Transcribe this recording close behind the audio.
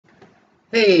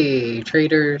Hey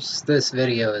traders, this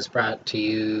video is brought to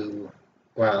you,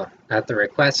 well, at the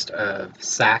request of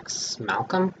Sax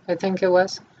Malcolm, I think it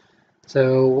was.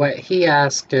 So what he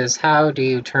asked is, how do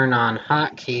you turn on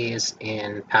hotkeys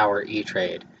in Power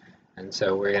Etrade? And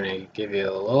so we're going to give you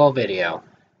a little video.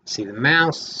 See the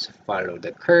mouse, follow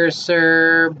the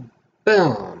cursor,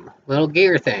 boom, little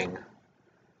gear thing.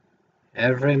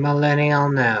 Every millennial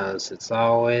knows it's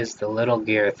always the little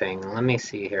gear thing. Let me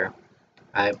see here.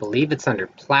 I believe it's under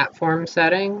platform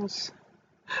settings,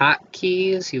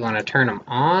 hotkeys, you want to turn them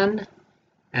on,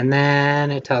 and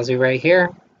then it tells you right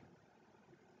here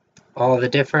all the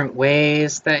different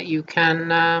ways that you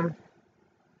can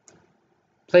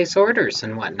place orders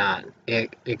and whatnot.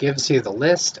 It gives you the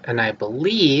list, and I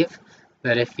believe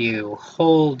that if you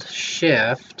hold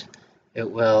shift,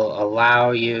 it will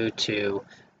allow you to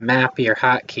map your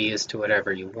hotkeys to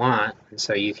whatever you want, and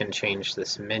so you can change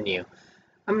this menu.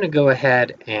 I'm going to go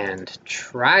ahead and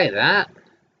try that.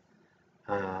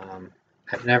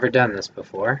 I've never done this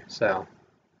before, so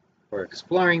we're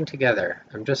exploring together.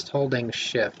 I'm just holding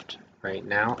shift right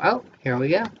now. Oh, here we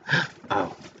go.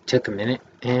 Oh, took a minute,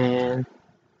 and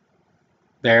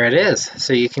there it is.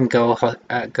 So you can go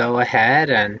ahead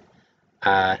and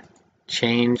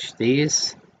change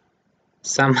these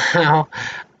somehow.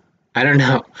 I don't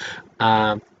know.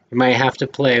 You might have to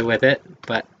play with it,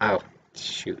 but oh,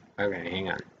 shoot. Okay, hang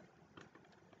on.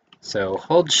 So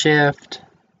hold shift.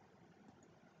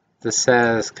 This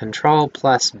says Control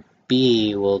plus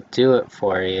B will do it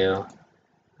for you.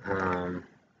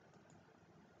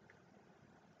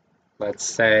 Let's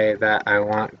say that I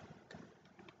want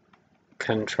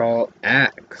Control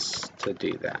X to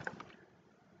do that.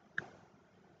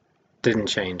 Didn't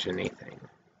change anything.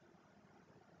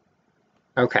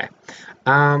 Okay.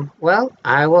 Well,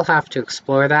 I will have to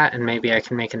explore that, and maybe I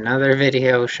can make another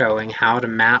video showing how to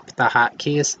map the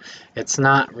hotkeys. It's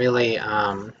not really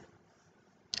how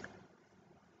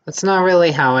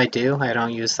I do. I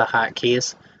don't use the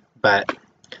hotkeys, but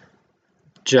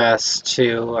just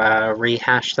to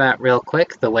rehash that real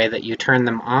quick, the way that you turn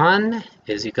them on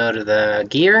is you go to the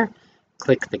gear,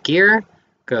 click the gear,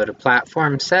 go to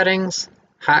platform settings,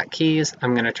 hotkeys.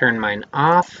 I'm going to turn mine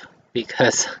off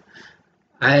because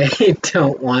I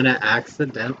don't want to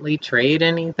accidentally trade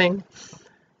anything.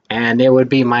 And it would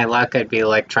be my luck. I'd be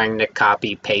like trying to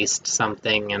copy paste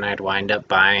something and I'd wind up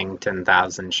buying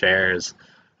 10,000 shares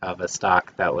of a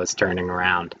stock that was turning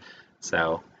around.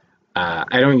 So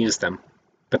I don't use them,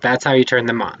 but that's how you turn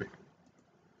them on.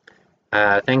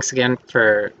 Thanks again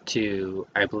to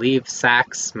I believe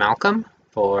Sax Malcolm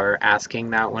for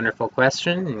asking that wonderful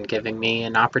question and giving me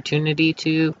an opportunity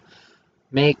to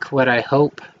make what I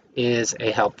hope is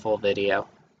a helpful video.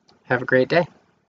 Have a great day.